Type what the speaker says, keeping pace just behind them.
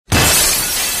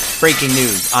Breaking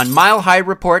news on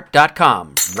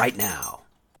MileHighReport.com right now.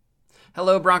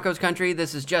 Hello, Broncos country.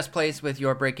 This is Just Place with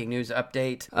your breaking news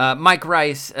update. Mike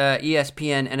Rice,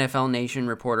 ESPN NFL Nation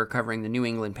reporter covering the New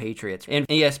England Patriots, and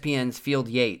ESPN's Field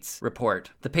Yates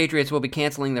report. The Patriots will be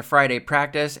canceling their Friday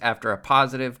practice after a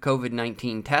positive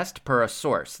COVID-19 test, per a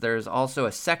source. There's also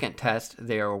a second test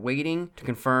they are waiting to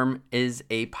confirm is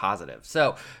a positive.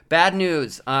 So, bad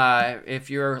news if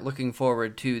you're looking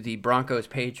forward to the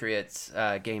Broncos-Patriots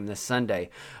game this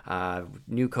Sunday.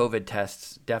 New COVID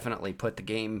tests definitely put the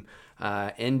game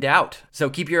in doubt. So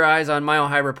keep your eyes on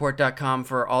MileHighReport.com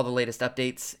for all the latest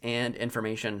updates and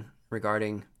information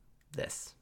regarding this.